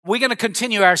We're going to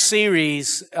continue our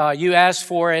series. You asked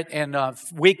for it. And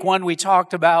week 1, we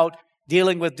talked about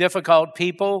dealing with difficult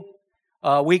people.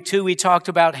 Week 2, we talked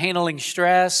about handling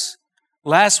stress.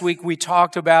 Last week, we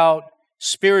talked about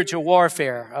spiritual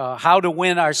warfare, how to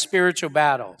win our spiritual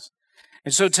battles.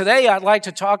 And so today, I'd like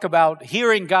to talk about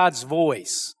hearing God's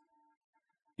voice.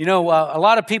 You know, a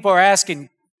lot of people are asking,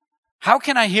 how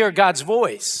can I hear God's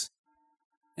voice?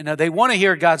 You know, they want to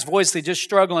hear God's voice. They're just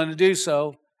struggling to do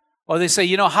so. Or they say,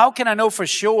 you know, how can I know for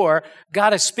sure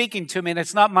God is speaking to me and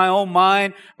it's not my own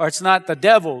mind or it's not the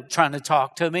devil trying to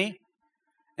talk to me?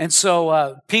 And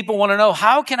so people want to know,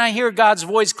 how can I hear God's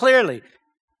voice clearly?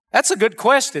 That's a good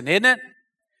question, isn't it?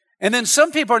 And then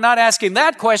some people are not asking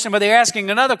that question, but they're asking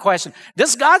another question.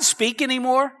 Does God speak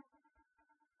anymore?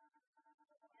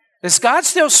 Is God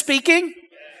still speaking?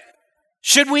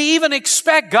 Should we even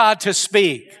expect God to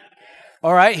speak?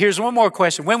 All right, here's one more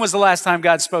question. When was the last time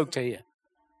God spoke to you?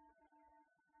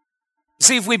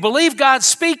 See, if we believe God's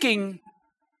speaking,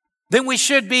 then we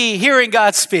should be hearing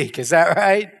God speak. Is that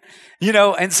right? You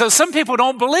know, and so some people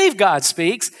don't believe God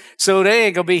speaks, so they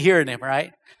ain't going to be hearing Him,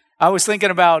 right? I was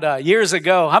thinking about years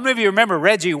ago. How many of you remember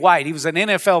Reggie White? He was an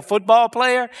NFL football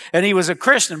player, and he was a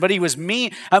Christian, but he was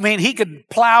mean. I mean, he could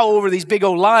plow over these big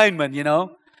old linemen, you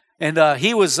know. And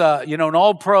he was, an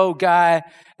all-pro guy,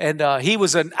 and he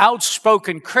was an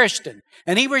outspoken Christian.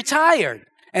 And he retired.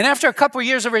 And after a couple of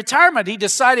years of retirement, he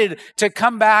decided to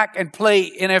come back and play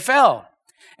NFL.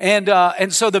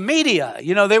 And so the media,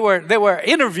 you know, they were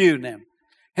interviewing him.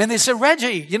 And they said,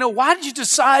 Reggie, you know, why did you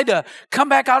decide to come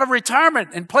back out of retirement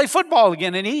and play football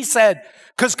again? And he said,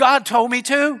 because God told me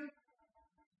to.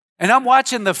 And I'm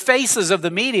watching the faces of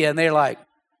the media, and they're like,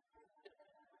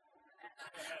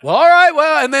 well, all right,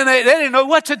 well, and then they didn't know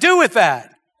what to do with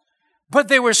that. But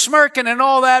they were smirking and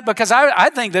all that because I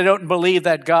think they don't believe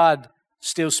that God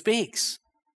still speaks.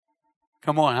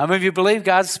 Come on, how many of you believe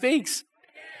God speaks?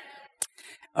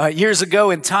 Years ago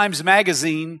in Times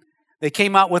Magazine, they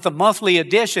came out with a monthly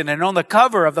edition, and on the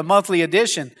cover of the monthly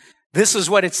edition, this is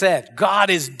what it said: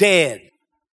 God is dead.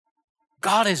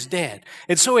 God is dead.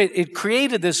 And so it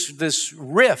created this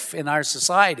rift in our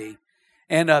society.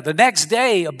 And the next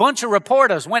day, a bunch of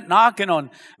reporters went knocking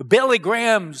on Billy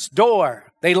Graham's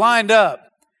door. They lined up,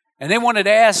 and they wanted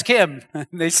to ask him.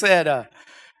 They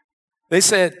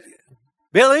said,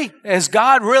 Billy, is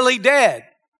God really dead?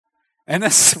 And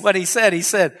this is what he said. He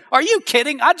said, are you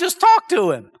kidding? I just talked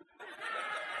to him.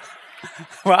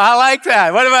 Well, I like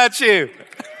that. What about you?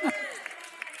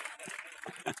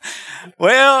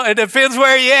 Well, it depends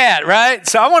where you're at, right?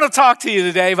 So I want to talk to you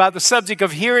today about the subject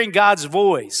of hearing God's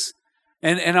voice.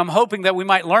 And I'm hoping that we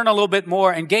might learn a little bit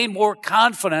more and gain more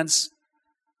confidence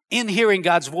in hearing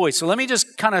God's voice. So let me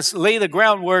just kind of lay the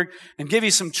groundwork and give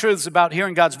you some truths about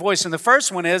hearing God's voice. And the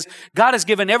first one is, God has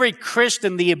given every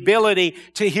Christian the ability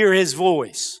to hear His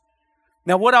voice.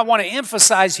 Now, what I want to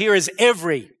emphasize here is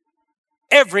every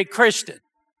Christian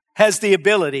has the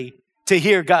ability to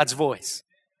hear God's voice.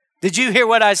 Did you hear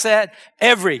what I said?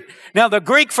 Every. Now, the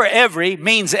Greek for every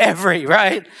means every,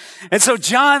 right? And so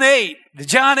John 8,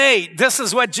 this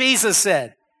is what Jesus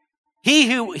said.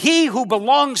 He who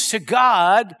belongs to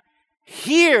God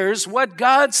hears what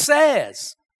God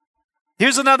says.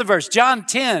 Here's another verse, John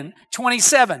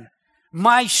 10:27.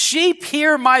 My sheep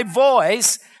hear my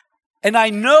voice, and I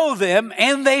know them,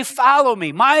 and they follow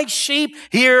me. My sheep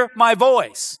hear my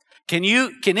voice. Can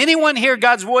anyone hear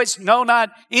God's voice? No, not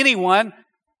anyone.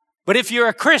 But if you're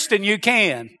a Christian, you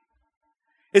can.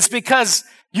 It's because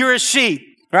you're a sheep,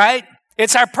 right?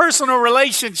 It's our personal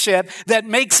relationship that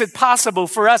makes it possible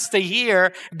for us to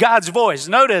hear God's voice.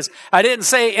 Notice, I didn't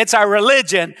say it's our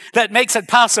religion that makes it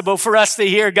possible for us to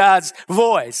hear God's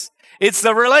voice. It's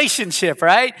the relationship,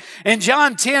 right? In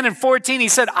John 10:14, He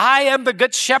said, I am the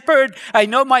good shepherd. I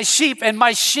know my sheep, and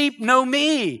my sheep know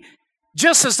me.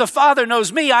 Just as the Father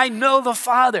knows me, I know the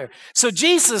Father. So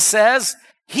Jesus says,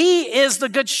 He is the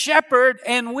good shepherd,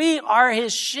 and we are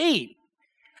His sheep.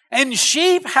 And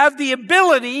sheep have the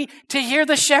ability to hear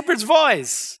the shepherd's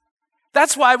voice.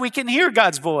 That's why we can hear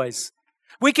God's voice.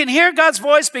 We can hear God's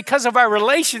voice because of our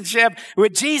relationship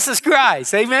with Jesus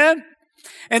Christ. Amen?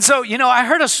 And so, you know, I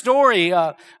heard a story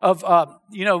of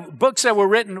books that were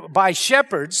written by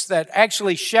shepherds that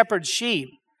actually shepherd sheep.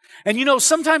 And, you know,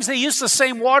 sometimes they use the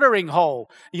same watering hole.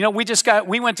 You know,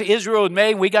 we went to Israel in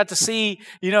May. We got to see,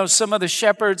 you know, some of the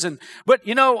shepherds. But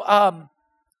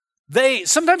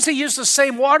sometimes they use the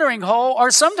same watering hole,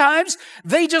 or sometimes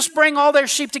they just bring all their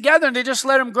sheep together and they just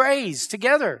let them graze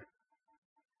together.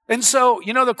 And so,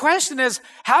 the question is,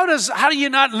 how do you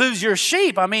not lose your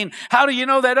sheep? I mean, how do you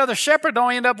know that other shepherd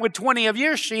don't end up with 20 of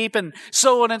your sheep and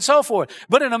so on and so forth?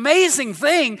 But an amazing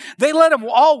thing, they let them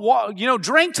all,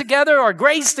 drink together or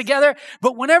graze together.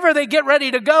 But whenever they get ready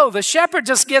to go, the shepherd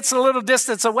just gets a little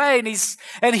distance away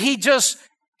and he just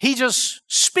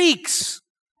speaks.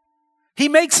 He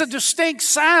makes a distinct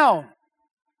sound.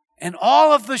 And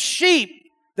all of the sheep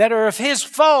that are of his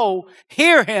foe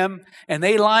hear him, and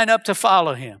they line up to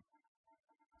follow him.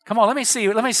 Come on, let me see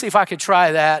if I could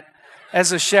try that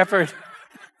as a shepherd.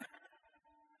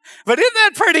 But isn't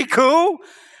that pretty cool?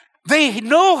 They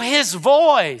know his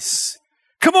voice.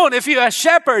 Come on, if you're a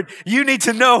shepherd, you need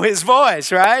to know his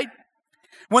voice, right?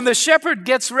 When the shepherd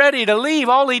gets ready to leave,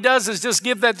 all he does is just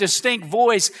give that distinct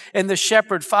voice, and the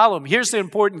shepherd follow him. Here's the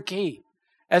important key.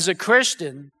 As a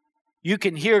Christian, you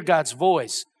can hear God's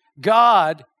voice.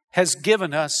 God has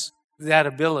given us that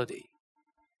ability,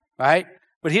 right?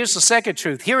 But here's the second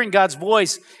truth. Hearing God's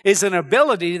voice is an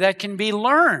ability that can be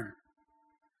learned.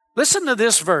 Listen to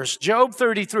this verse, Job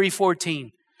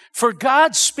 33:14. For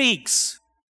God speaks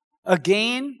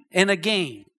again and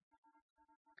again.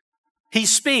 He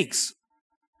speaks.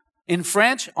 In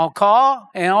French, encore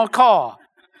and encore.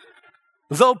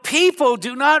 Though people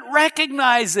do not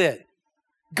recognize it.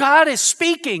 God is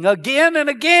speaking again and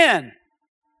again.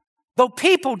 Though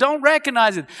people don't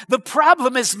recognize it. The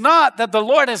problem is not that the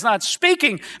Lord is not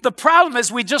speaking. The problem is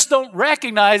we just don't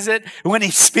recognize it when he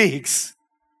speaks.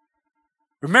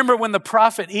 Remember when the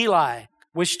prophet Eli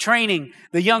was training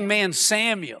the young man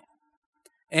Samuel.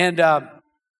 And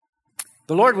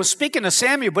the Lord was speaking to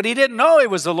Samuel, but he didn't know it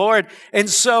was the Lord. And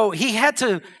so he had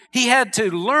to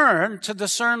learn to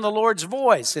discern the Lord's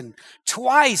voice. And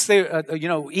twice,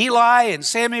 Eli and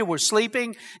Samuel were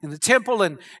sleeping in the temple,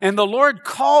 and the Lord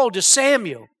called to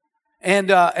Samuel.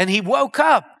 And he woke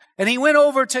up, and he went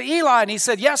over to Eli, and he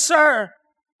said, "Yes, sir."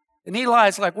 And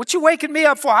Eli's like, "What you waking me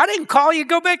up for? I didn't call you.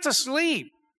 Go back to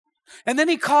sleep." And then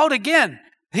he called again.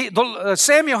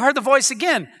 Samuel heard the voice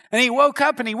again, and he woke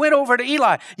up and he went over to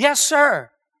Eli. "Yes, sir."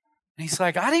 And he's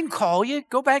like, "I didn't call you.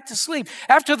 Go back to sleep."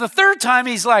 After the third time,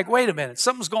 he's like, "Wait a minute,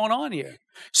 something's going on here."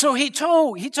 So he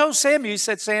told Samuel, he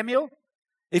said, "Samuel,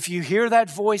 if you hear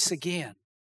that voice again,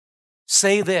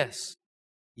 say this,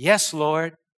 'Yes,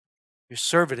 Lord, your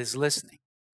servant is listening.'"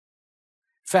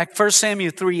 In fact, 1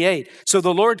 Samuel 3:8. So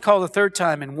the Lord called the third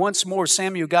time, and once more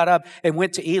Samuel got up and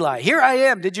went to Eli. "Here I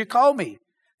am. Did you call me?"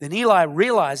 Then Eli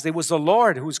realized it was the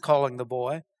Lord who was calling the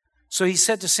boy. So he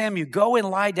said to Samuel, "Go and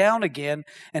lie down again.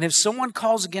 And if someone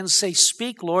calls again, say,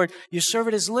 'Speak, Lord, your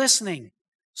servant is listening.'"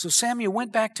 So Samuel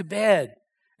went back to bed.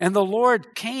 And the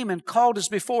Lord came and called as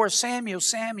before, "Samuel,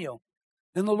 Samuel."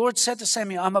 Then the Lord said to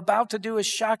Samuel, "I'm about to do a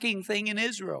shocking thing in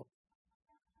Israel."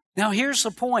 Now here's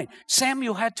the point.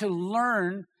 Samuel had to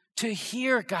learn to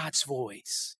hear God's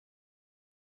voice.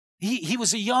 He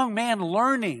was a young man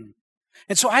learning.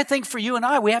 And so I think for you and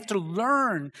I, we have to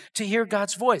learn to hear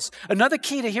God's voice. Another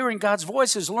key to hearing God's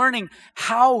voice is learning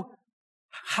how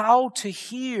to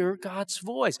hear God's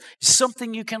voice. It's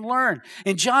something you can learn.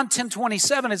 In John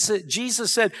 10:27, it said,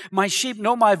 Jesus said, "My sheep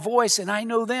know my voice and I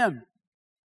know them."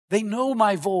 They know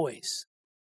my voice.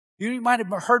 You might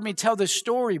have heard me tell this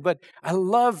story, but I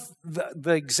love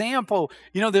the example.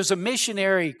 There's a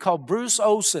missionary called Bruce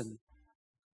Olson.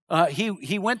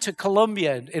 He went to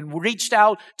Colombia and reached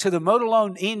out to the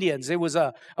Motilone Indians. It was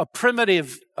a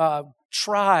primitive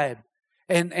tribe,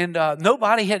 and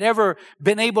nobody had ever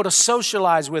been able to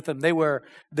socialize with them. They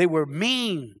were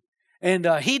mean, and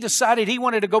he decided he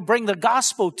wanted to go bring the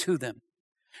gospel to them.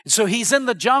 So he's in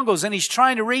the jungles and he's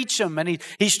trying to reach them, and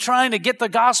he's trying to get the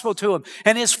gospel to them.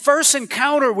 And his first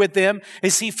encounter with them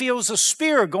is he feels a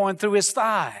spear going through his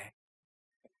thigh.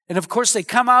 And of course, they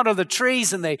come out of the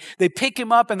trees and they pick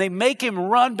him up and they make him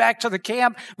run back to the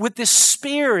camp with this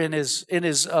spear in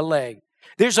his leg.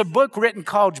 There's a book written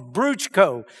called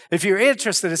Bruchko. If you're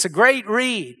interested, it's a great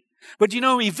read. But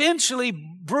eventually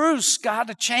Bruce got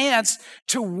a chance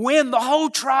to win the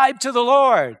whole tribe to the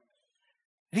Lord.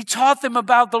 He taught them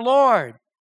about the Lord.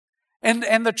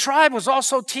 And the tribe was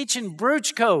also teaching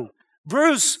Bruce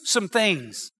some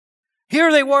things. Here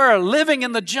they were living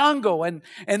in the jungle, and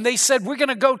they said, "We're going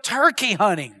to go turkey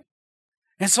hunting."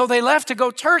 And so they left to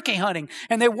go turkey hunting,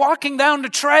 and they're walking down the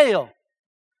trail.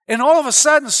 And all of a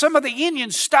sudden, some of the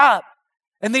Indians stop,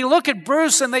 and they look at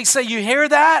Bruce and they say, "You hear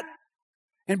that?"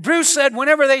 And Bruce said,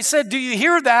 whenever they said, "Do you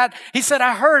hear that?" He said,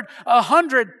 "I heard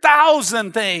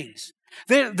 100,000 things.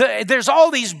 There's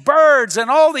all these birds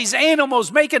and all these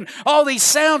animals making all these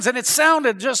sounds, and it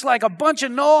sounded just like a bunch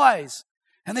of noise."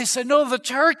 And they said, "No, the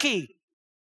turkey."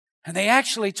 And they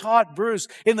actually taught Bruce,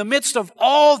 in the midst of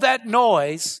all that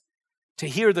noise, to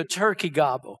hear the turkey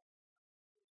gobble.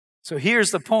 So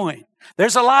here's the point.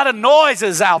 There's a lot of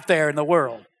noises out there in the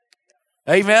world.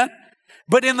 Amen?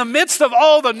 But in the midst of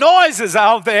all the noises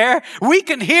out there, we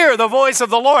can hear the voice of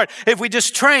the Lord if we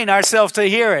just train ourselves to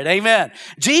hear it. Amen.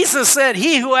 Jesus said,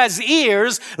 he who has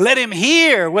ears, let him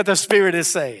hear what the Spirit is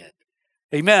saying.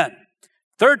 Amen.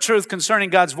 Third truth concerning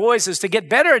God's voice is to get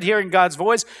better at hearing God's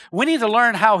voice, we need to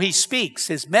learn how he speaks,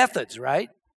 his methods, right?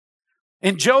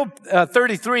 In Job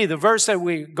 33, the verse that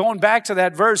going back to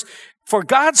that verse, for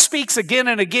God speaks again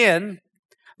and again,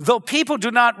 though people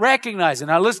do not recognize it.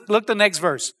 Now let's look the next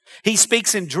verse. He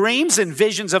speaks in dreams and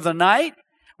visions of the night,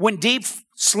 when deep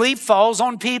sleep falls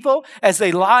on people as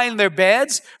they lie in their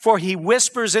beds, for he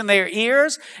whispers in their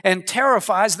ears and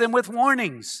terrifies them with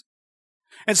warnings.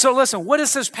 And so listen, what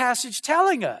is this passage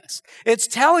telling us? It's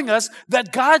telling us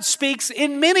that God speaks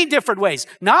in many different ways.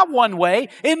 Not one way,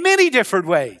 in many different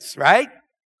ways, right?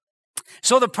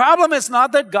 So the problem is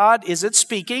not that God isn't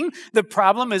speaking. The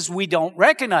problem is we don't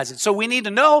recognize it. So we need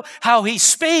to know how he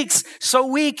speaks so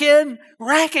we can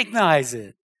recognize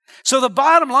it. So the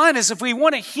bottom line is if we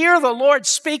want to hear the Lord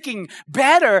speaking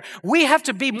better, we have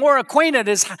to be more acquainted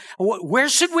as where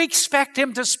should we expect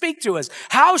him to speak to us?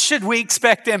 How should we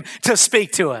expect him to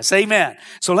speak to us? Amen.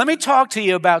 So let me talk to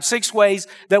you about 6 ways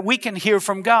that we can hear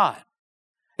from God.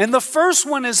 And the first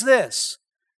one is this.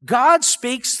 God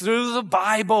speaks through the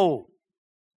Bible.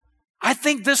 I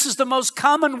think this is the most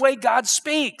common way God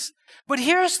speaks. But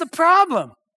here's the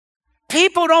problem.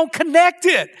 People don't connect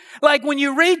it. Like when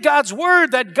you read God's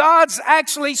word, that God's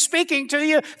actually speaking to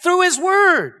you through his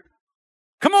word.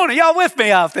 Come on, are y'all with me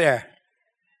out there?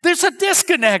 There's a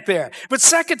disconnect there. But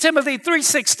 2 Timothy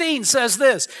 3:16 says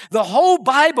this, the whole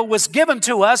Bible was given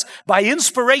to us by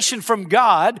inspiration from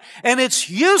God, and it's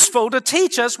useful to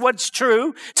teach us what's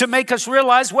true, to make us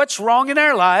realize what's wrong in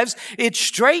our lives. It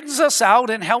straightens us out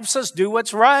and helps us do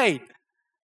what's right.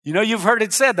 You know, you've heard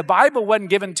it said, the Bible wasn't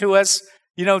given to us,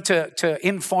 to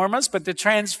inform us, but to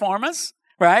transform us,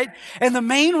 right? And the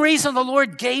main reason the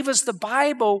Lord gave us the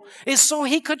Bible is so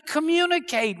he could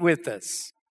communicate with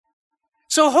us.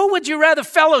 So who would you rather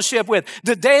fellowship with?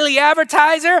 The Daily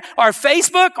Advertiser or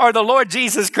Facebook or the Lord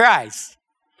Jesus Christ?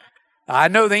 I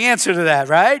know the answer to that,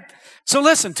 right? So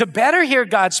listen, to better hear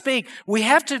God speak, we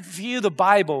have to view the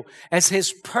Bible as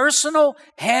his personal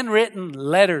handwritten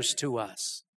letters to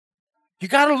us. You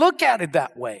got to look at it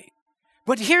that way.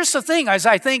 But here's the thing, as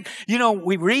I think,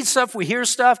 we read stuff, we hear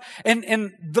stuff,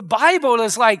 and the Bible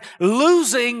is like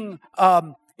losing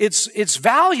its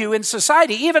value in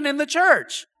society, even in the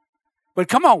church. But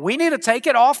come on, we need to take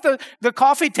it off the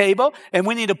coffee table and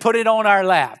we need to put it on our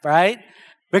lap, right?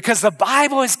 Because the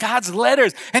Bible is God's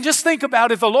letters. And just think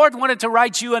about if the Lord wanted to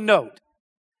write you a note,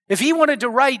 if he wanted to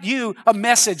write you a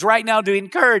message right now to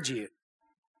encourage you,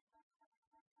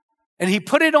 and he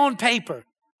put it on paper,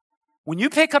 when you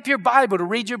pick up your Bible to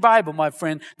read your Bible, my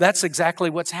friend, that's exactly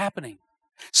what's happening.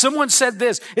 Someone said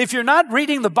this, if you're not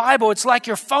reading the Bible, it's like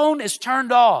your phone is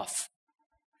turned off.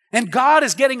 And God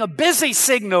is getting a busy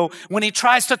signal when he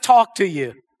tries to talk to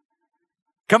you.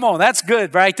 Come on, that's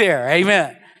good right there.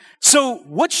 Amen. So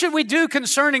what should we do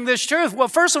concerning this truth? Well,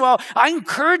 first of all, I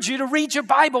encourage you to read your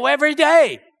Bible every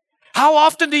day. How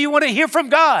often do you want to hear from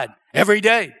God? Every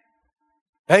day.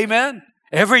 Amen.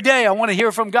 Every day I want to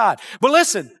hear from God. But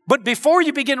listen, but before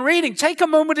you begin reading, take a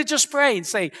moment to just pray and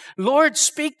say, Lord,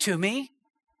 speak to me.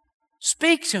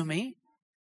 Speak to me.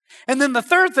 And then the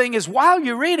third thing is while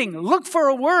you're reading, look for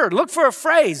a word, look for a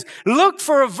phrase, look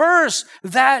for a verse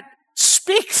that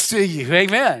speaks to you.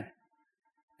 Amen.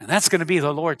 And that's going to be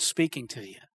the Lord speaking to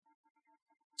you.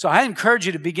 So I encourage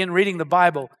you to begin reading the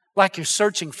Bible like you're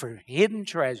searching for hidden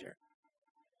treasure.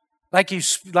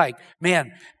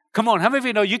 Man, come on, how many of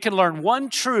you know you can learn one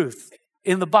truth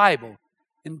in the Bible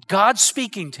and God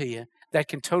speaking to you that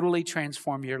can totally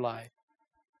transform your life?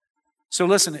 So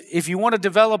listen, if you want to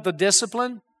develop the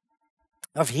discipline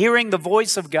of hearing the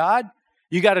voice of God,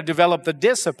 you got to develop the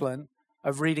discipline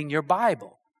of reading your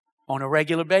Bible on a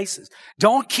regular basis.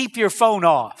 Don't keep your phone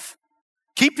off.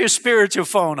 Keep your spiritual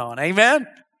phone on. Amen?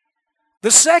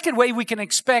 The second way we can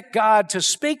expect God to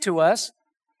speak to us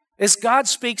is God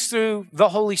speaks through the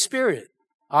Holy Spirit.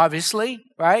 Obviously,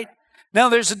 right? Now,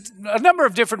 there's a number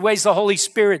of different ways the Holy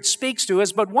Spirit speaks to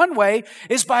us, but one way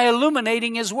is by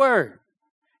illuminating his word.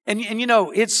 And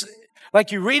it's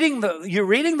like you're reading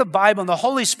the Bible and the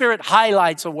Holy Spirit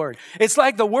highlights a word. It's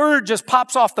like the word just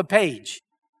pops off the page.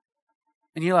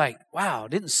 And you're like, wow,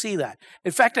 didn't see that.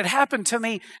 In fact, it happened to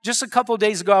me just a couple of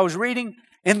days ago. I was reading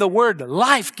and the word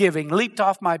life-giving leaped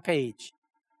off my page.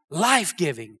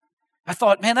 Life-giving. I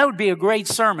thought, man, that would be a great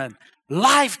sermon.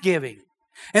 Life-giving.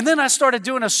 And then I started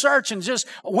doing a search and just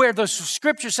where the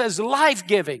scripture says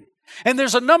life-giving. And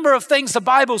there's a number of things the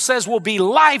Bible says will be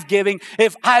life-giving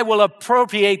if I will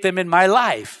appropriate them in my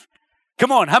life.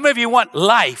 Come on, how many of you want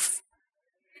life?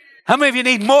 How many of you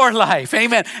need more life?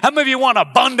 Amen. How many of you want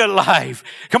abundant life?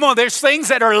 Come on, there's things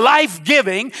that are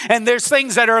life-giving and there's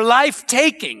things that are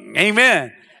life-taking.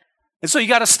 Amen. And so you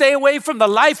got to stay away from the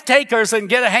life-takers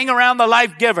and hang around the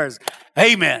life-givers.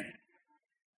 Amen.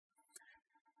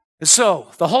 And so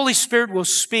the Holy Spirit will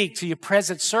speak to your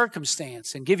present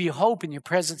circumstance and give you hope in your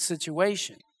present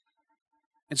situation.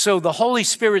 And so the Holy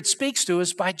Spirit speaks to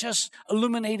us by just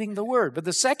illuminating the Word. But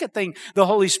the second thing the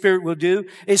Holy Spirit will do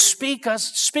is speak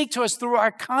to us through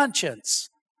our conscience.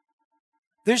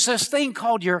 There's this thing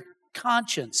called your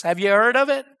conscience. Have you heard of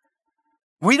it?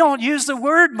 We don't use the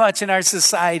word much in our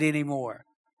society anymore.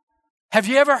 Have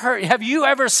you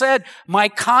ever said, my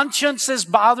conscience is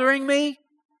bothering me?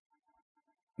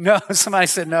 No, somebody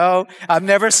said, no, I've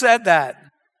never said that.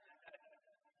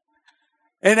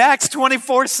 In Acts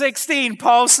 24:16,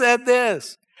 Paul said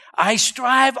this, I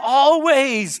strive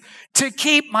always to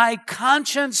keep my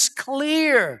conscience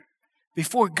clear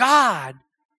before God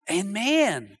and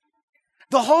man.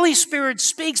 The Holy Spirit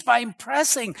speaks by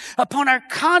impressing upon our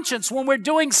conscience when we're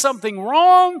doing something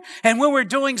wrong and when we're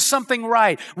doing something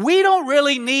right. We don't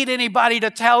really need anybody to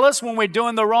tell us when we're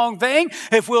doing the wrong thing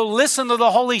if we'll listen to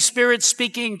the Holy Spirit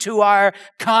speaking to our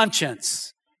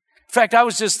conscience. In fact, I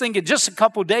was just thinking just a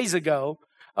couple days ago,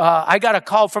 I got a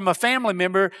call from a family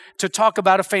member to talk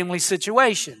about a family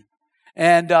situation.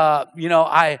 And,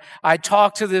 I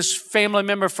talked to this family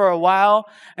member for a while,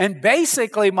 and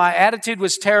basically my attitude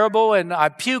was terrible, and I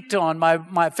puked on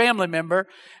my family member,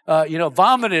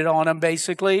 vomited on him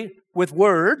basically with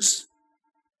words.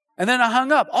 And then I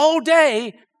hung up. All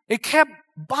day, it kept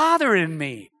bothering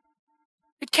me.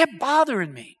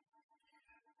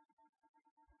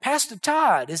 Pastor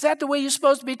Todd, is that the way you're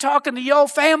supposed to be talking to your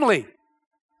family?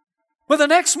 Well, the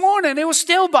next morning, it was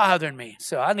still bothering me.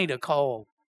 So I need to call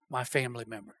my family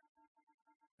member.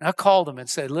 And I called him and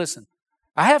said, listen,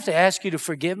 I have to ask you to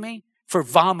forgive me for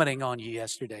vomiting on you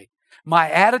yesterday.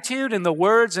 My attitude and the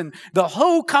words and the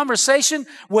whole conversation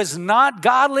was not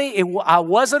godly. I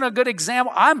wasn't a good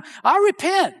example. I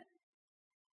repent.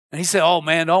 And he said, oh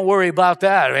man, don't worry about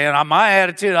that, man. My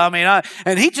attitude,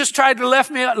 and he just tried to let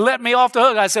me off the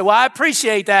hook. I said, well, I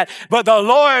appreciate that, but the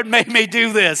Lord made me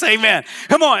do this. Amen.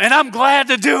 Come on. And I'm glad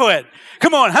to do it.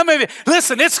 Come on. How many of you,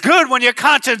 listen, it's good when your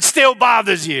conscience still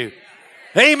bothers you.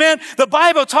 Amen. The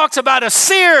Bible talks about a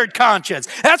seared conscience.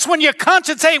 That's when your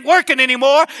conscience ain't working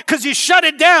anymore because you shut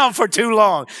it down for too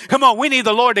long. Come on. We need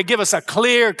the Lord to give us a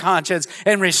clear conscience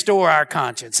and restore our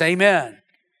conscience. Amen.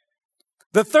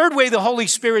 The third way the Holy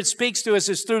Spirit speaks to us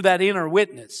is through that inner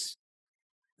witness.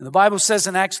 And the Bible says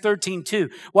in Acts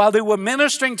 13:2, while they were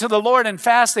ministering to the Lord and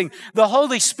fasting, the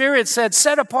Holy Spirit said,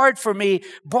 set apart for me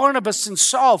Barnabas and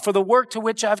Saul for the work to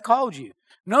which I've called you.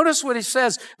 Notice what he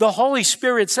says, the Holy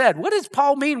Spirit said. What does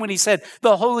Paul mean when he said,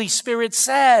 the Holy Spirit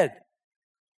said?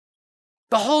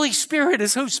 The Holy Spirit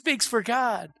is who speaks for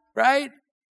God, right?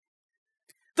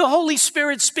 The Holy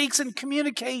Spirit speaks and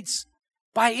communicates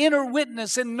by inner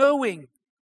witness and knowing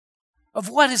of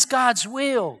what is God's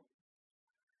will.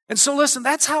 And so listen,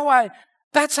 that's how I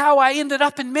ended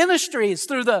up in ministry. It's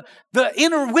through the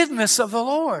inner witness of the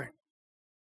Lord.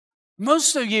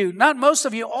 Most of you, not most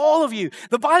of you, all of you.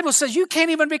 The Bible says you can't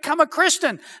even become a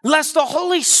Christian lest the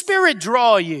Holy Spirit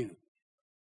draw you.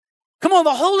 Come on,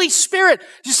 the Holy Spirit.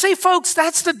 You see, folks,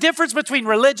 that's the difference between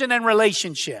religion and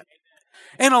relationship.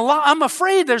 And I'm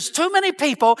afraid there's too many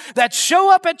people that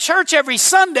show up at church every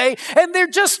Sunday and they're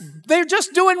just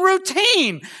doing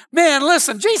routine. Man,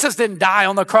 listen, Jesus didn't die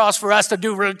on the cross for us to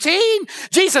do routine.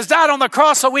 Jesus died on the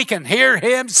cross so we can hear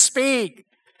him speak.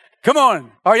 Come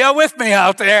on. Are y'all with me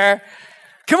out there?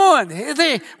 Come on.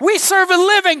 We serve a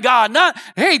living God.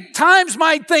 Times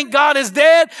might think God is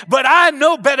dead, but I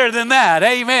know better than that.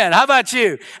 Amen. How about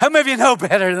you? How many of you know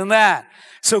better than that?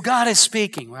 So God is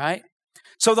speaking, right?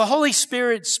 So the Holy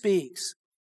Spirit speaks.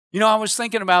 I was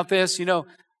thinking about this, the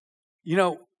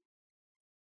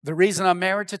reason I'm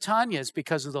married to Tanya is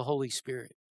because of the Holy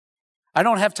Spirit. I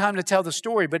don't have time to tell the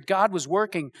story, but God was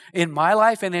working in my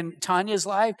life and in Tanya's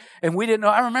life, and we didn't know.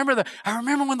 I remember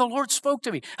when the Lord spoke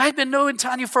to me. I'd been knowing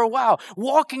Tanya for a while,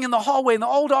 walking in the hallway in the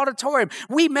old auditorium.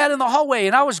 We met in the hallway,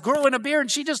 and I was growing a beard,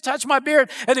 and she just touched my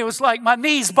beard, and it was like my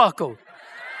knees buckled.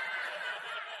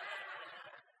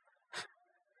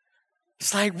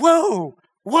 It's like, whoa,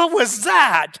 what was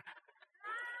that?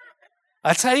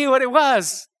 I'll tell you what it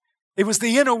was. It was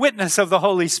the inner witness of the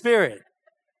Holy Spirit.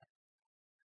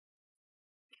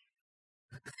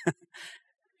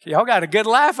 Y'all got a good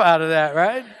laugh out of that,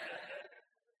 right?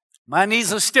 My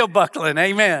knees are still buckling.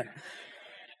 Amen.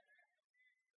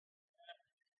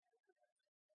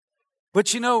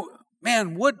 But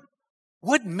man,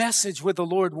 what message would the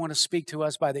Lord want to speak to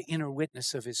us by the inner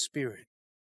witness of His Spirit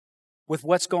with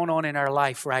what's going on in our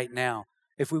life right now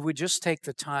if we would just take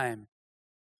the time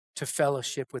to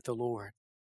fellowship with the Lord?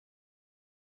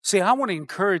 See, I want to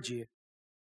encourage you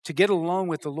to get alone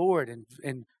with the Lord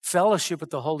and fellowship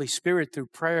with the Holy Spirit through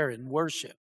prayer and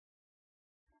worship.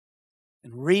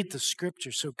 And read the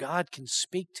Scripture so God can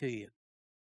speak to you.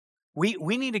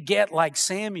 We need to get like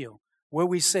Samuel, where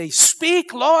we say,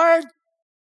 "Speak, Lord,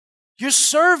 your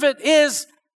servant is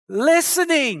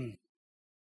listening."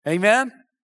 Amen?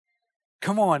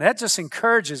 Come on, that just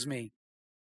encourages me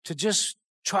to just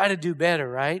try to do better,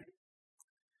 right?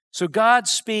 So God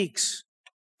speaks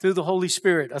through the Holy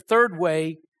Spirit. A third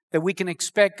way that we can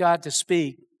expect God to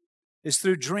speak is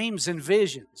through dreams and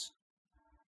visions.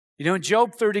 In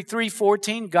Job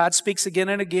 33:14, God speaks again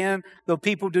and again, though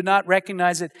people do not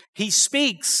recognize it. He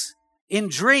speaks in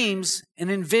dreams and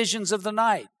in visions of the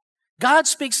night. God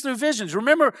speaks through visions.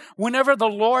 Remember, whenever the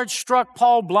Lord struck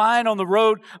Paul blind on the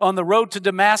road to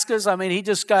Damascus,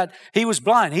 he was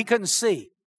blind. He couldn't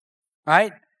see,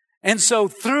 right? And so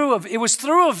it was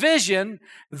through a vision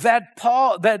that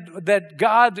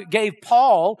God gave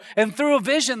Paul, and through a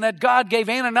vision that God gave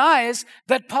Ananias,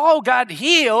 that Paul got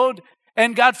healed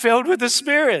and got filled with the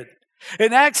Spirit.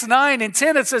 In Acts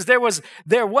 9:10, it says, there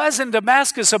was in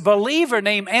Damascus a believer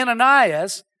named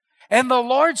Ananias, and the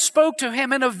Lord spoke to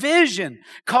him in a vision,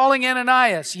 calling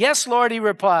Ananias. "Yes, Lord," he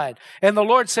replied. And the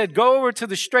Lord said, "Go over to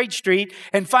the straight street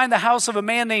and find the house of a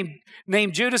man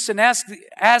named Judas, and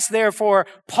ask there for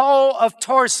Paul of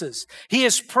Tarsus. He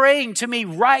is praying to me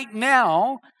right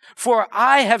now, for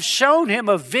I have shown him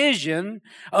a vision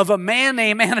of a man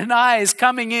named Ananias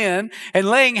coming in and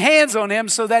laying hands on him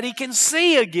so that he can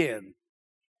see again."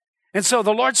 And so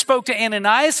the Lord spoke to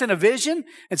Ananias in a vision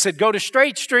and said, "Go to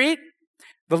Straight Street."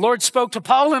 The Lord spoke to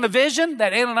Paul in a vision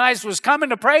that Ananias was coming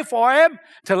to pray for him,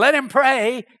 to let him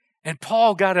pray, and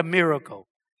Paul got a miracle.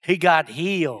 He got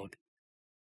healed.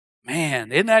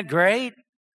 Man, isn't that great?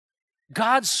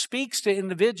 God speaks to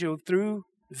individuals through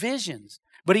visions,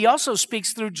 but He also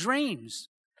speaks through dreams.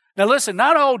 Now listen,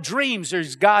 not all dreams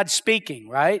is God speaking,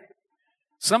 right?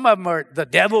 Some of them are the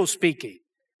devil speaking,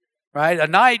 right? A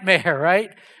nightmare,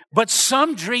 right? But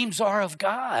some dreams are of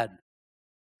God.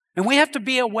 And we have to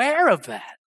be aware of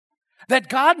that. That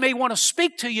God may want to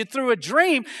speak to you through a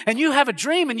dream, and you have a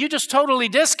dream and you just totally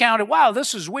discount it. Wow,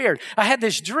 this is weird. I had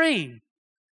this dream.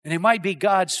 And it might be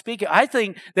God speaking. I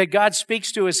think that God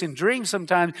speaks to us in dreams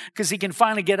sometimes because He can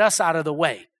finally get us out of the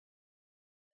way.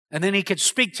 And then He can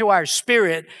speak to our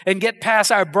spirit and get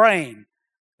past our brain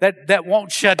that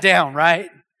won't shut down, right?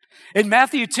 In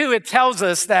Matthew 2, it tells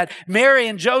us that Mary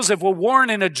and Joseph were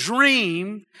warned in a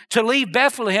dream to leave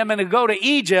Bethlehem and to go to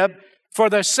Egypt for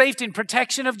the safety and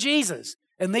protection of Jesus.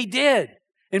 And they did.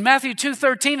 In Matthew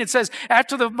 2:13, it says,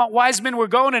 after the wise men were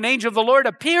gone, an angel of the Lord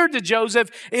appeared to Joseph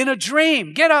in a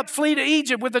dream. "Get up, flee to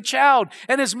Egypt with the child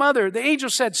and his mother." The angel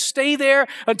said, "Stay there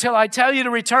until I tell you to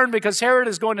return, because Herod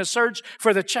is going to search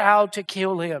for the child to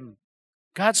kill him."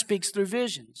 God speaks through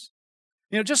visions.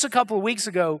 Just a couple of weeks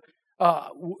ago,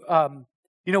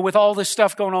 with all this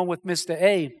stuff going on with Mr.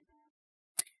 A,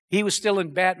 he was still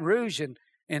in Baton Rouge,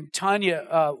 and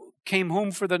Tanya came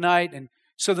home for the night. And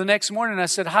so the next morning I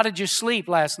said, "How did you sleep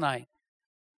last night?"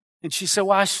 And she said,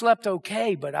 "Well, I slept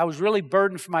okay, but I was really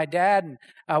burdened for my dad, and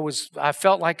I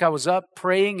felt like I was up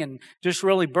praying and just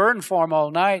really burdened for him all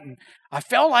night. And I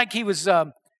felt like he was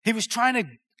trying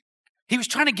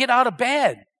to get out of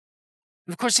bed.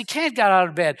 And of course, he can't get out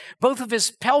of bed. Both of his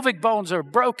pelvic bones are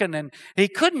broken, and he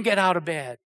couldn't get out of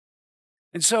bed."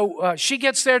 And so she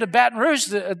gets there to Baton Rouge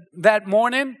that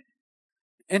morning,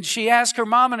 and she asked her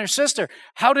mom and her sister,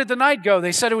 "How did the night go?"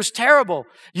 They said, "It was terrible.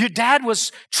 Your dad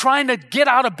was trying to get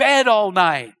out of bed all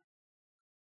night."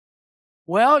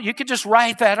 Well, you could just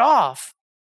write that off.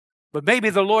 But maybe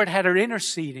the Lord had her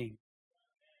interceding,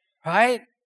 right?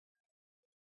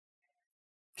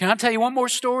 Can I tell you one more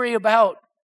story about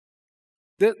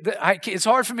it's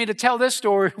hard for me to tell this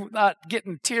story without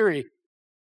getting teary.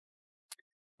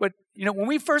 But, when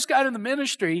we first got in the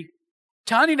ministry,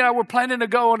 Tony and I were planning to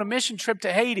go on a mission trip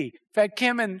to Haiti. In fact,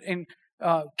 Kim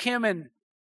and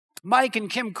Mike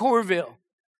and Kim Corville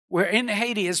were in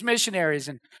Haiti as missionaries,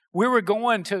 and we were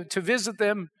going to visit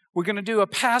them. We're going to do a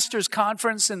pastors'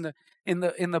 conference in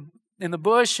the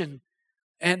bush,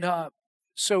 and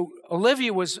so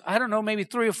Olivia was, I don't know, maybe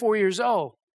 3 or 4 years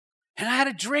old, and I had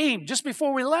a dream just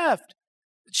before we left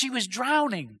that she was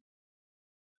drowning.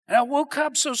 And I woke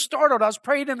up so startled. I was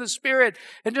praying in the Spirit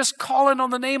and just calling on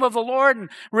the name of the Lord and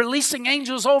releasing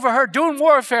angels over her, doing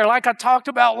warfare like I talked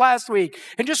about last week,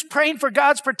 and just praying for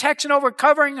God's protection over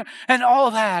covering and all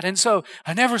of that. And so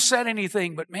I never said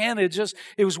anything, but man, it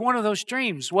was one of those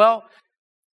dreams. Well,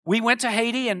 we went to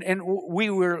Haiti and we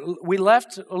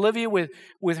left Olivia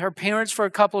with her parents for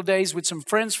a couple of days, with some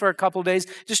friends for a couple of days,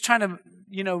 just trying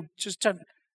to, just to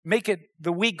make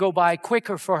the week go by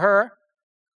quicker for her.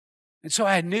 And so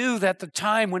I knew that the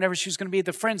time whenever she was going to be at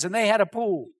the friends, and they had a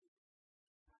pool.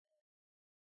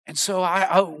 And so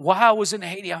while I was in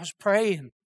Haiti, I was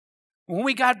praying. When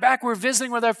we got back, we were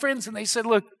visiting with our friends, and they said,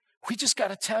 look, we just got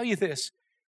to tell you this.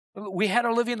 We had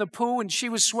Olivia in the pool, and she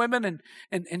was swimming,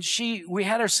 and we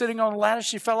had her sitting on a ladder.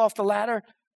 She fell off the ladder.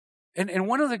 And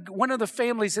one of the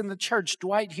families in the church,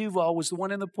 Dwight Huval, was the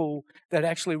one in the pool that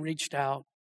actually reached out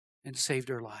and saved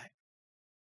her life.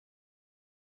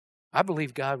 I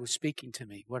believe God was speaking to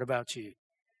me. What about you?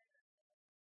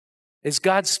 Is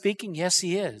God speaking? Yes,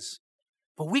 He is.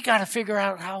 But we got to figure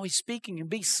out how He's speaking and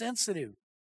be sensitive.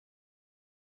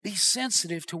 Be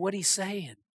sensitive to what He's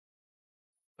saying.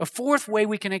 A fourth way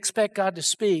we can expect God to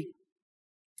speak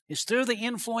is through the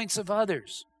influence of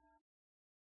others.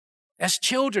 As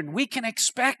children, we can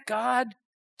expect God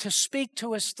to speak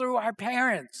to us through our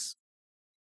parents,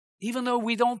 even though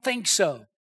we don't think so.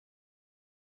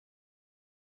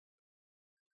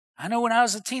 I know when I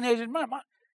was a teenager,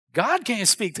 God can't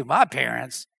speak to my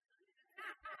parents.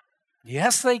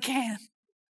 Yes, they can.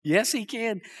 Yes, He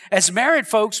can. As married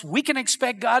folks, we can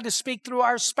expect God to speak through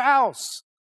our spouse.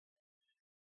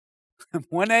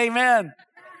 One amen.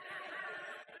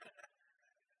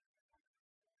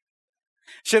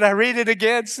 Should I read it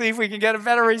again? See if we can get a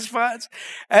better response.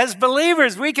 As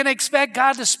believers, we can expect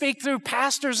God to speak through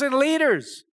pastors and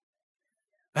leaders.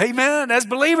 Amen. As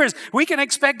believers, we can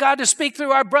expect God to speak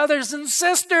through our brothers and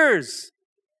sisters.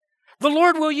 The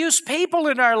Lord will use people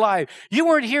in our life. You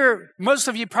weren't here, most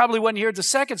of you probably weren't here at the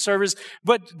second service,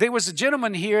 but there was a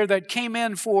gentleman here that came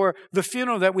in for the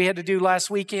funeral that we had to do last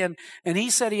weekend, and he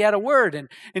said he had a word.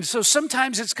 And so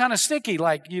sometimes it's kind of sticky,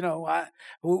 like,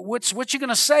 what you going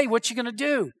to say? What you going to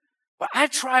do? But I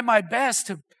try my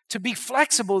best to be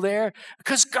flexible there,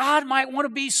 because God might want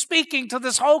to be speaking to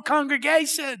this whole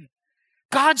congregation.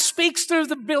 God speaks through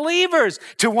the believers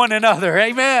to one another.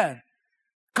 Amen.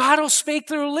 God will speak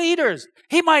through leaders.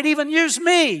 He might even use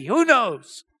me. Who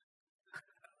knows?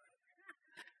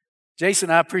 Jason,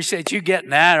 I appreciate you getting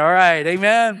that. All right.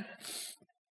 Amen.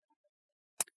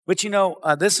 But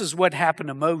this is what happened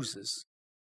to Moses.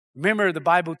 Remember, the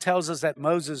Bible tells us that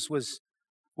Moses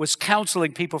was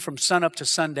counseling people from sunup to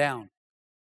sundown.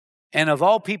 And of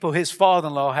all people, his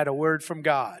father-in-law had a word from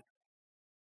God.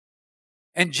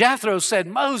 And Jethro said,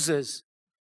 Moses,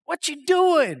 what you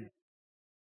doing?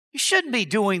 You shouldn't be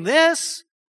doing this.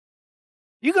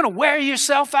 You're going to wear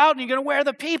yourself out and you're going to wear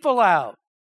the people out.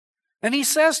 And he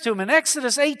says to him in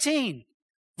Exodus 18,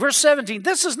 verse 17,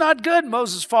 this is not good,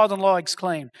 Moses' father-in-law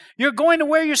exclaimed. You're going to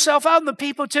wear yourself out and the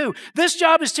people too. This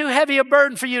job is too heavy a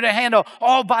burden for you to handle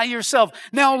all by yourself.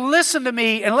 Now listen to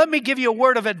me and let me give you a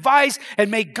word of advice, and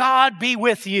may God be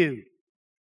with you.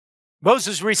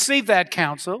 Moses received that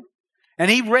counsel. And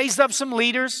he raised up some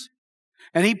leaders,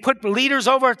 and he put leaders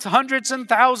over hundreds and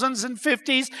thousands and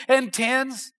 50s and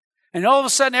 10s. And all of a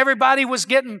sudden, everybody was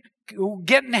getting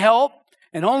help,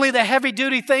 and only the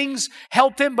heavy-duty things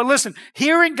helped him. But listen,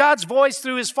 hearing God's voice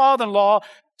through his father-in-law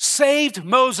saved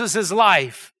Moses'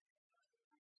 life.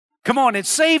 Come on, it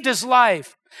saved his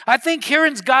life. I think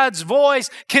hearing God's voice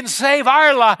can save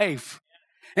our life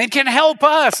and can help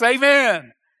us.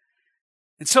 Amen.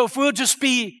 And so if we'll just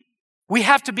we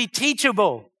have to be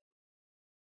teachable.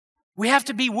 We have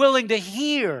to be willing to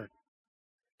hear.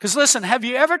 Because listen, have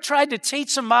you ever tried to teach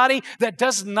somebody that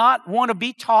does not want to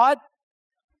be taught?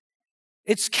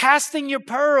 It's casting your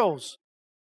pearls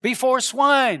before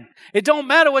swine. It don't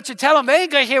matter what you tell them. They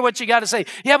ain't going to hear what you got to say.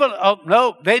 Yeah, but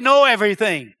no, they know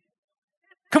everything.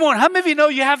 Come on, how many of you know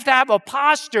you have to have a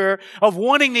posture of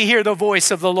wanting to hear the voice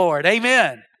of the Lord?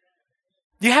 Amen.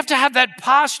 You have to have that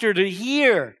posture to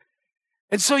hear.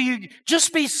 And so you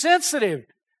just be sensitive.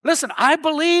 Listen, I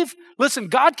believe,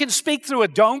 God can speak through a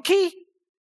donkey,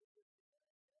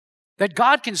 that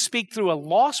God can speak through a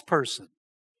lost person.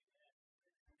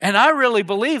 And I really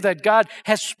believe that God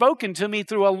has spoken to me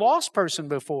through a lost person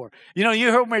before.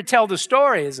 You heard me tell the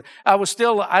story. I was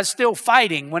still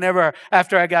fighting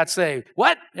after I got saved.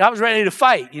 What? I was ready to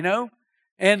fight,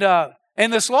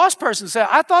 And this lost person said,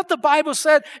 I thought the Bible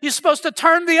said you're supposed to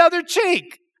turn the other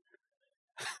cheek.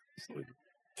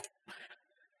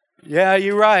 Yeah,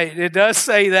 you're right. It does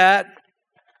say that.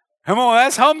 Come on,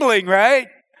 that's humbling, right?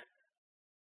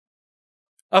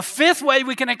 A fifth way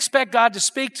we can expect God to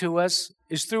speak to us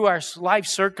is through our life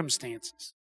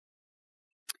circumstances.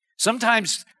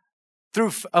 Sometimes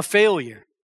through a failure,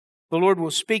 the Lord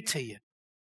will speak to you.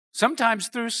 Sometimes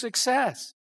through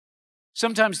success.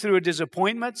 Sometimes through a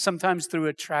disappointment. Sometimes through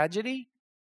a tragedy.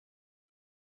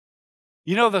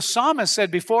 You know, the psalmist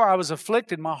said, before I was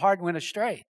afflicted, my heart went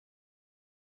astray.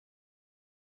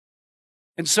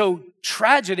 And so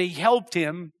tragedy helped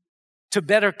him to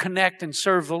better connect and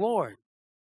serve the Lord.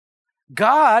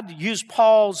 God used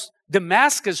Paul's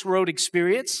Damascus Road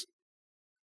experience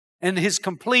and his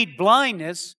complete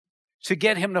blindness to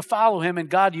get him to follow him, and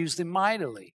God used him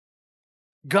mightily.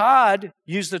 God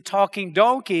used a talking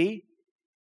donkey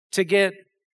to get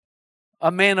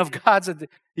a man of God.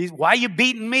 Why are you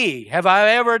beating me? Have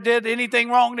I ever did anything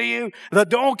wrong to you? The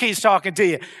donkey's talking to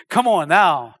you. Come on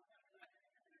now.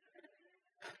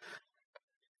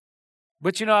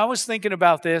 But, you know, I was thinking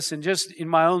about this and just in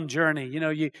my own journey, you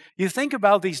know, you think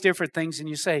about these different things and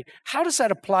you say, how does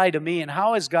that apply to me? And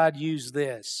how has God used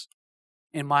this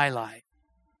in my life?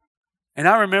 And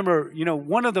I remember, you know,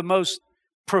 one of the most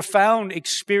profound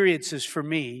experiences for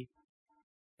me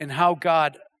and how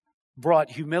God brought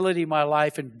humility in my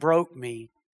life and broke me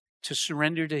to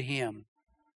surrender to Him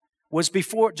was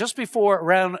just before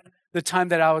around the time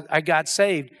that I got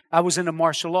saved, I was in the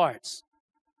martial arts.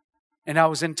 And I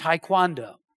was in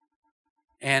Taekwondo.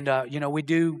 And, you know, we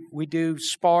do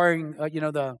sparring, you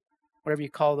know, whatever you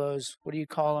call those. What do you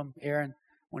call them, Aaron?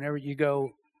 Whenever you go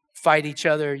fight each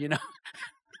other, you know.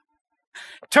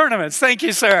 Tournaments. Thank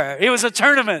you, sir. It was a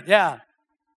tournament. Yeah.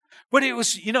 But it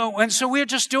was, you know, and so we were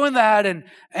just doing that.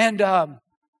 And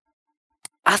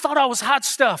I thought I was hot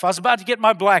stuff. I was about to get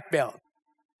my black belt.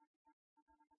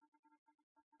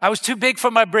 I was too big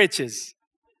for my britches.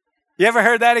 You ever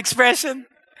heard that expression?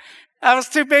 I was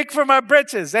too big for my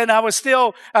britches, and I was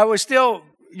still,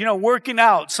 you know, working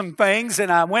out some things.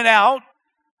 And I went out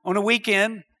on a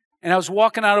weekend, and I was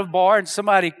walking out of a bar, and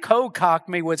somebody cocked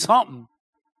me with something.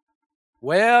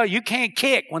 Well, you can't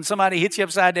kick when somebody hits you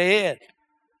upside the head,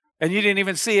 and you didn't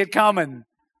even see it coming.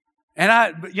 And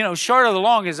I, you know, short of the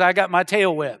long is I got my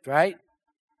tail whipped, right?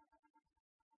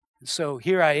 And so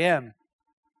here I am,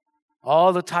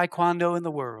 all the Taekwondo in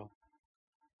the world.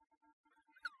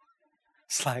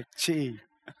 It's like, gee,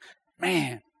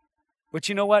 man. But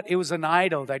you know what? It was an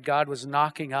idol that God was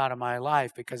knocking out of my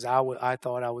life because I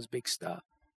thought I was big stuff.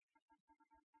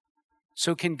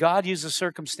 So can God use a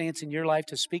circumstance in your life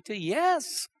to speak to you?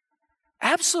 Yes,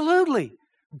 absolutely.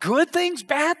 Good things,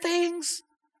 bad things.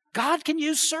 God can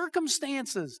use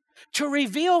circumstances to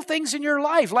reveal things in your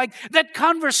life. Like that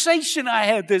conversation I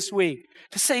had this week.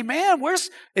 To say, man,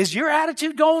 is your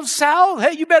attitude going south?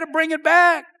 Hey, you better bring it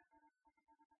back.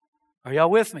 Are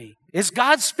y'all with me? Is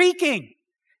God speaking?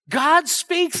 God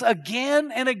speaks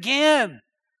again and again,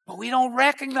 but we don't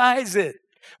recognize it.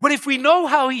 But if we know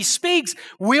how He speaks,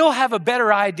 we'll have a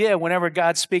better idea whenever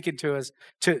God's speaking to us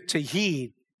to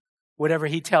heed whatever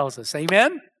He tells us.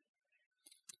 Amen?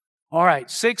 All right,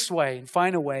 sixth way and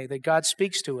final way that God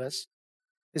speaks to us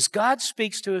is God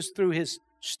speaks to us through His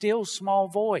still small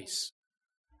voice.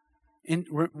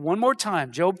 One more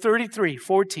time, Job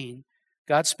 33:14.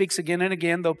 God speaks again and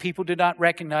again, though people do not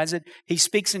recognize it. He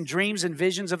speaks in dreams and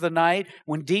visions of the night.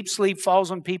 When deep sleep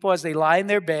falls on people as they lie in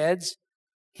their beds,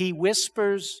 He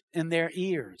whispers in their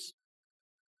ears.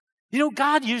 You know,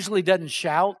 God usually doesn't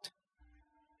shout.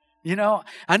 You know,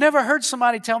 I never heard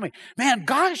somebody tell me, man,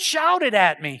 God shouted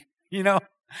at me. You know,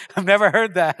 I've never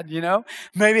heard that, you know.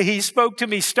 Maybe He spoke to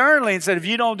me sternly and said, if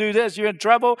you don't do this, you're in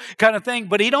trouble, kind of thing.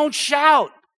 But He don't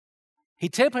shout. He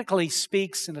typically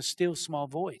speaks in a still small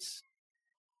voice.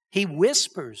 He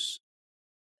whispers.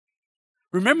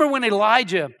 Remember when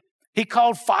Elijah, he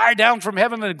called fire down from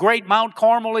heaven in the great Mount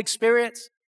Carmel experience?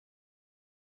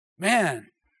 Man,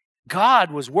 God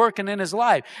was working in his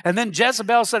life. And then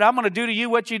Jezebel said, I'm going to do to you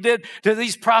what you did to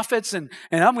these prophets, and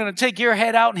I'm going to take your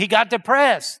head out. And he got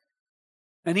depressed.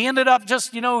 And he ended up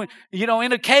just, you know,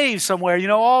 in a cave somewhere, you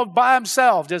know, all by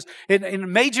himself, just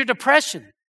in major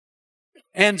depression.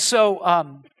 And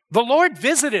so the Lord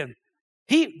visited him.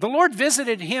 The Lord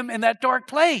visited him in that dark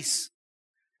place.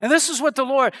 And this is what the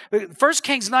Lord, 1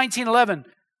 Kings 19:11,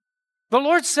 the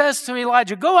Lord says to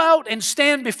Elijah, go out and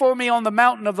stand before me on the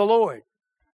mountain of the Lord.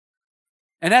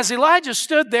 And as Elijah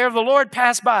stood there, the Lord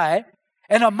passed by,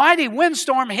 and a mighty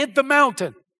windstorm hit the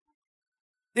mountain.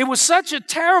 It was such a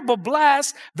terrible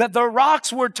blast that the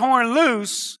rocks were torn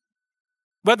loose,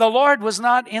 but the Lord was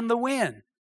not in the wind.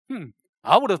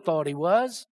 I would have thought He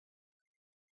was.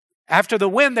 After the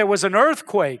wind, there was an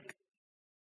earthquake.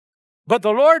 But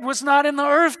the Lord was not in the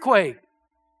earthquake.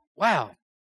 Wow.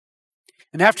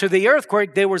 And after the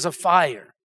earthquake, there was a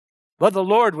fire. But the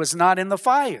Lord was not in the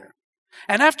fire.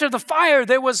 And after the fire,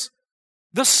 there was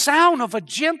the sound of a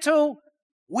gentle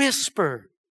whisper.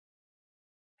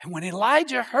 And when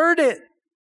Elijah heard it,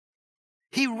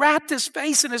 he wrapped his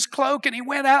face in his cloak and he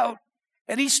went out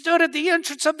and he stood at the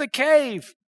entrance of the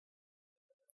cave.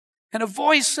 And a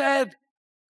voice said,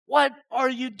 "What are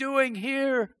you doing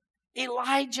here,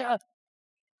 Elijah?"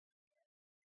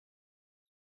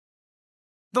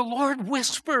 The Lord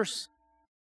whispers.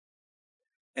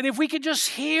 And if we could just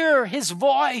hear his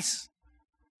voice,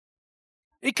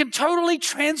 it can totally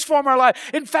transform our life.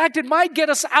 In fact, it might get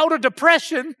us out of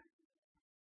depression.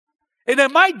 And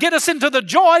it might get us into the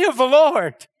joy of the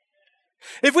Lord.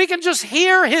 If we can just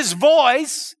hear his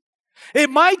voice, it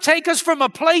might take us from a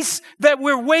place that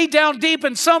we're way down deep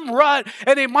in some rut,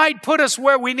 and it might put us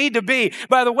where we need to be.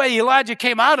 By the way, Elijah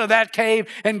came out of that cave,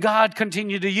 and God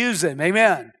continued to use him.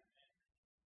 Amen.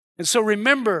 And so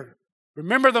remember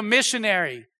the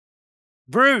missionary,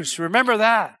 Bruce, remember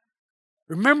that.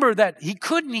 Remember that he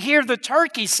couldn't hear the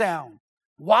turkey sound.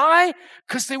 Why?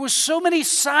 Because there were so many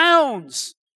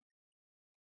sounds.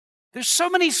 There's so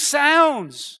many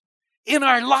sounds in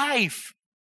our life.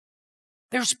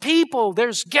 There's people,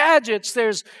 there's gadgets,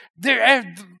 there's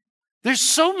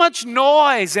so much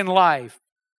noise in life.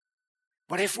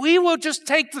 But if we will just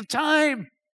take the time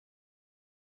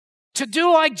to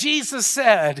do like Jesus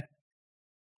said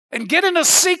and get in a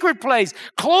secret place,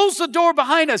 close the door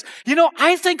behind us. You know,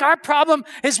 I think our problem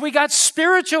is we got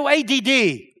spiritual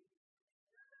ADD.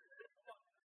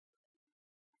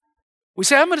 We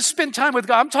say, I'm going to spend time with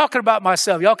God. I'm talking about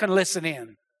myself. Y'all can listen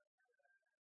in.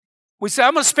 We say,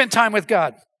 I'm going to spend time with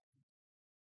God.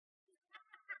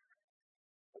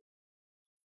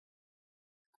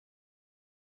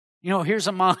 You know, here's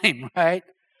a mime, right?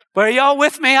 But are y'all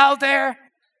with me out there?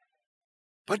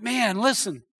 But man,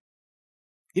 listen.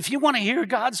 If you want to hear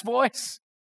God's voice,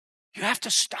 you have to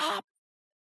stop.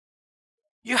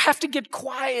 You have to get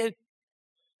quiet.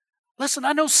 Listen,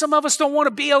 I know some of us don't want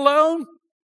to be alone.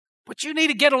 But you need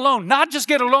to get alone, not just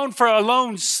get alone for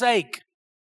alone's sake.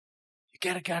 You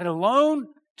got to get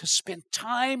alone to spend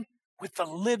time with the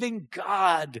living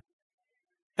God.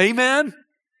 Amen?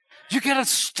 You got to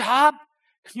stop.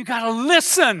 You got to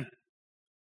listen.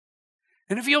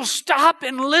 And if you'll stop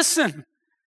and listen,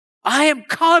 I am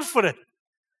confident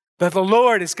that the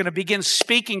Lord is going to begin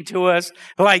speaking to us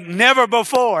like never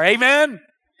before. Amen?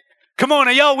 Come on,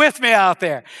 are y'all with me out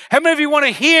there? How many of you want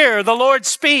to hear the Lord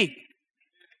speak?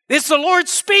 Is the Lord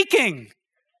speaking?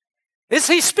 Is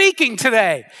he speaking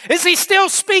today? Is he still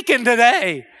speaking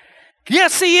today?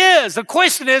 Yes, he is. The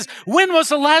question is, when was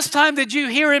the last time that you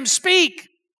hear him speak?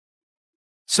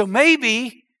 So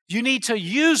maybe you need to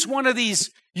use one of these.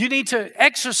 You need to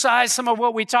exercise some of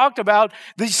what we talked about,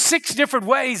 these 6 different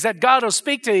ways that God will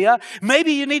speak to you.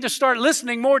 Maybe you need to start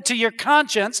listening more to your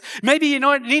conscience. Maybe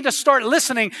you need to start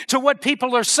listening to what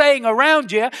people are saying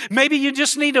around you. Maybe you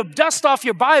just need to dust off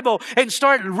your Bible and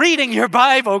start reading your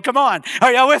Bible. Come on.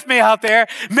 Are y'all with me out there?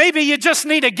 Maybe you just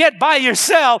need to get by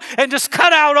yourself and just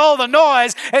cut out all the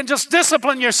noise and just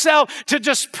discipline yourself to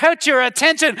just put your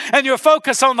attention and your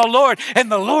focus on the Lord.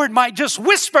 And the Lord might just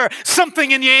whisper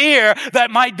something in your ear that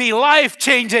might be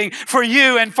life-changing for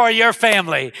you and for your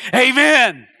family.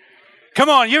 Amen. Come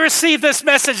on, you received this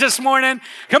message this morning.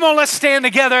 Come on, let's stand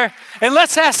together and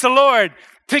let's ask the Lord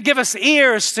to give us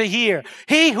ears to hear.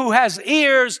 He who has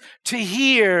ears to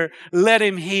hear, let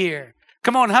him hear.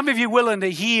 Come on, how many of you willing to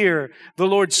hear the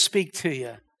Lord speak to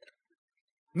you?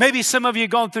 Maybe some of you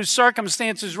going through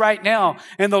circumstances right now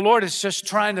and the Lord is just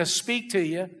trying to speak to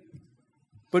you,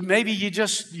 but maybe you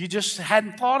just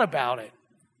hadn't thought about it.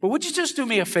 But would you just do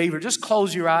me a favor? Just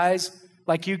close your eyes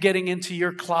like you're getting into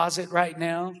your closet right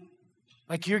now,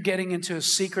 like you're getting into a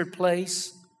secret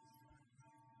place.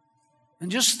 And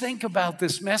just think about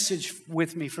this message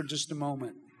with me for just a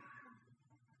moment.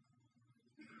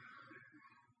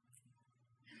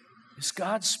 Is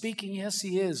God speaking? Yes,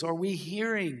 he is. Are we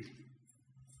hearing?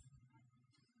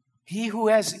 He who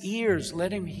has ears,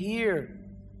 let him hear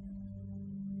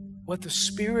what the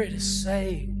Spirit is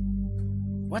saying.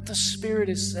 What the Spirit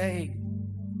is saying.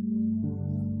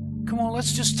 Come on,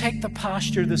 let's just take the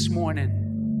posture this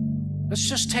morning. Let's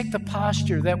just take the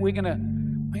posture that we're gonna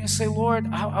say, Lord,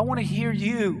 I want to hear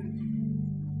you.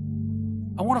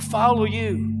 I want to follow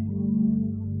you.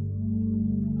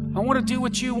 I want to do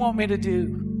what you want me to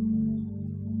do.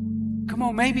 Come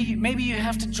on, maybe you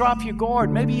have to drop your guard.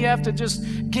 Maybe you have to just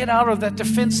get out of that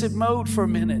defensive mode for a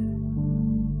minute.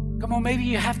 Come on, maybe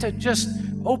you have to just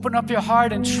open up your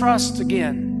heart and trust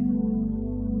again.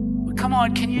 But come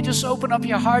on, can you just open up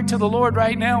your heart to the Lord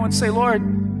right now and say, Lord,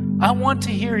 I want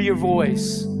to hear your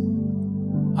voice.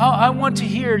 I want to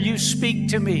hear you speak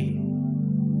to me.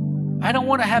 I don't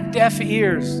want to have deaf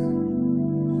ears.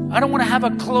 I don't want to have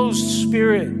a closed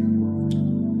spirit.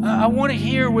 I want to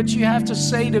hear what you have to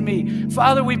say to me.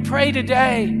 Father, we pray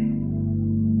today,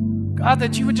 God,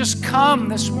 that you would just come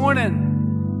this morning.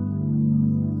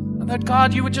 And that,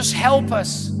 God, you would just help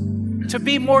us to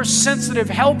be more sensitive.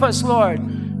 Help us, Lord,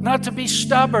 not to be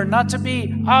stubborn, not to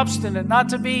be obstinate, not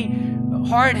to be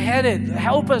hard-headed.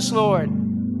 Help us, Lord,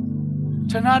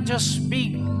 to not just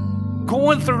be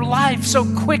going through life so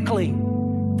quickly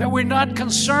that we're not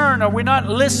concerned or we're not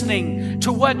listening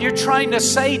to what you're trying to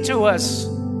say to us.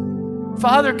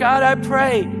 Father God, I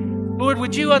pray, Lord,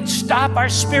 would you unstop our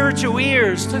spiritual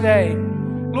ears today?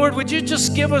 Lord, would you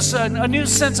just give us a new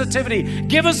sensitivity?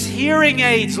 Give us hearing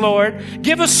aids, Lord.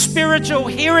 Give us spiritual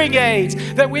hearing aids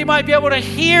that we might be able to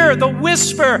hear the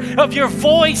whisper of your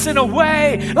voice in a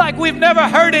way like we've never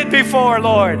heard it before,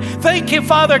 Lord. Thank you,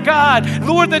 Father God,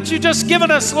 Lord, that you've just given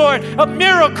us, Lord, a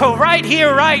miracle right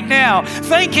here, right now.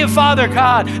 Thank you, Father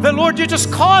God, that, Lord, you're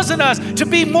just causing us to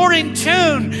be more in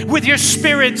tune with your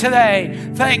Spirit today.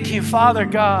 Thank you, Father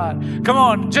God. Come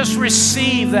on, just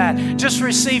receive that. Just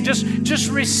receive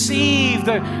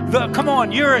the come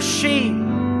on, you're a sheep.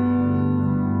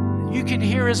 You can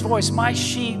hear his voice. My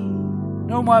sheep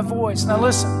know my voice. Now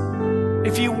listen,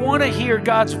 if you want to hear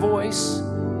God's voice,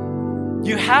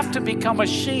 you have to become a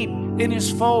sheep in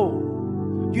his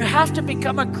fold. You have to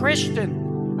become a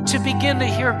Christian to begin to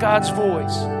hear God's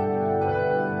voice.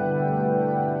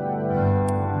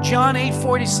 John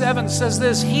 8:47 says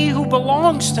this, he who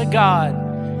belongs to God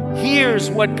hears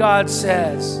what God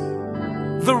says.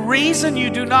 The reason you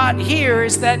do not hear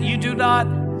is that you do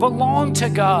not belong to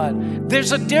God.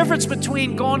 There's a difference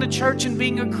between going to church and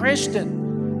being a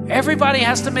Christian. Everybody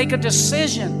has to make a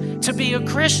decision to be a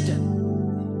Christian.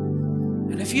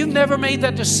 And if you've never made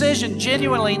that decision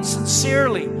genuinely and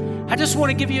sincerely, I just want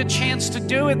to give you a chance to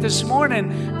do it this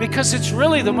morning because it's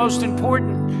really the most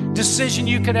important decision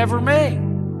you could ever make.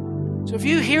 So if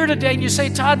you're here today and you say,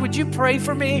 Todd, would you pray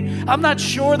for me? I'm not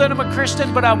sure that I'm a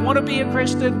Christian, but I want to be a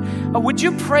Christian. Would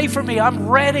you pray for me? I'm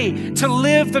ready to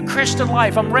live the Christian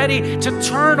life. I'm ready to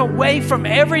turn away from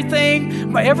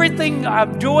everything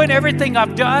I'm doing, everything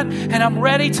I've done, and I'm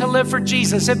ready to live for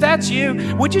Jesus. If that's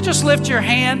you, would you just lift your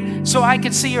hand so I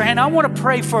can see your hand? I want to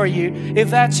pray for you if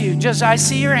that's you. Just, I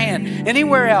see your hand.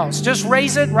 Anywhere else, just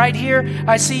raise it right here.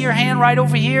 I see your hand right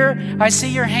over here. I see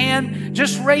your hand.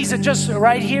 Just raise it just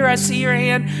right here. I see your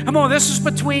hand. Come on, this is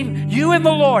between you and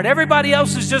the Lord. Everybody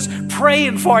else is just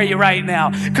praying for you right now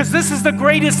because this is the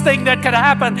greatest thing that could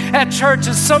happen at church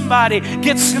is somebody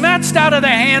gets snatched out of the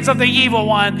hands of the evil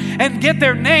one and get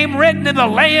their name written in the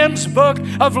Lamb's book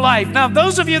of life. Now,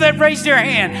 those of you that raised your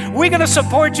hand, we're going to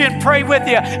support you and pray with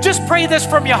you. Just pray this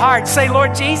from your heart. Say,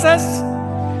 Lord Jesus,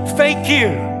 thank you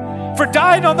for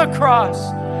dying on the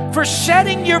cross, for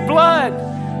shedding your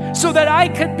blood so that I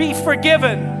could be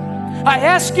forgiven. I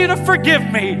ask you to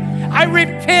forgive me. I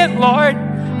repent, Lord.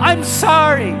 I'm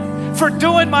sorry for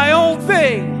doing my own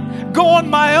thing, going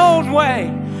my own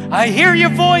way. I hear your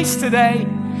voice today,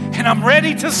 and I'm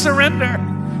ready to surrender.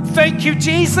 Thank you,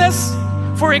 Jesus,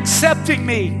 for accepting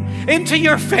me into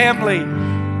your family.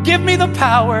 Give me the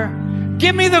power.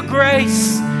 Give me the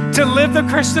grace to live the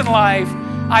Christian life.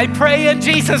 I pray in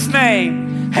Jesus'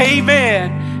 name.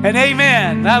 Amen and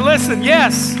amen. Now listen,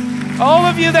 yes, all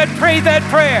of you that prayed that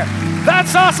prayer,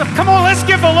 that's awesome. Come on, let's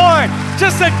give the Lord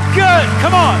just a good,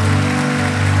 come on.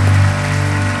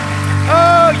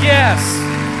 Oh, yes.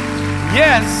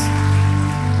 Yes.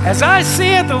 As I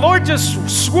see it, the Lord just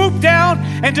swooped down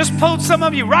and just pulled some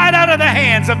of you right out of the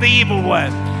hands of the evil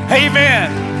one.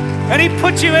 Amen. And he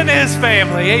put you into his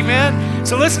family. Amen.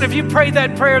 So listen, if you prayed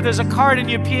that prayer, there's a card in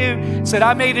your pew said,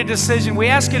 I made a decision. We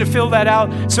ask you to fill that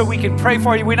out so we can pray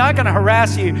for you. We're not going to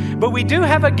harass you, but we do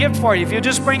have a gift for you. If you'll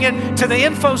just bring it to the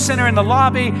info center in the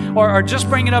lobby or just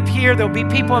bring it up here, there'll be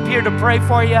people up here to pray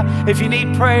for you if you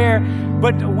need prayer.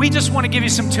 But we just want to give you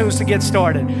some tools to get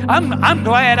started. I'm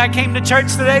glad I came to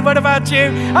church today. What about you?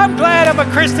 I'm glad I'm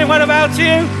a Christian. What about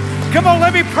you? Come on,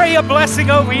 let me pray a blessing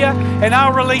over you, and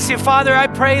I'll release you. Father, I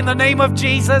pray in the name of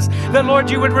Jesus that, Lord,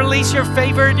 you would release your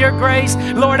favor and your grace.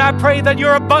 Lord, I pray that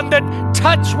your abundant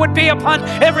touch would be upon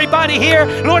everybody here.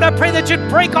 Lord, I pray that you'd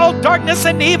break all darkness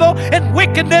and evil and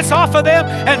wickedness off of them,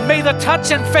 and may the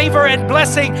touch and favor and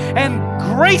blessing and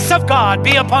grace of God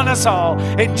be upon us all.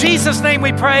 In Jesus' name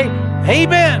we pray,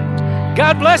 amen.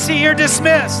 God bless you. You're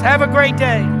dismissed. Have a great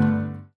day.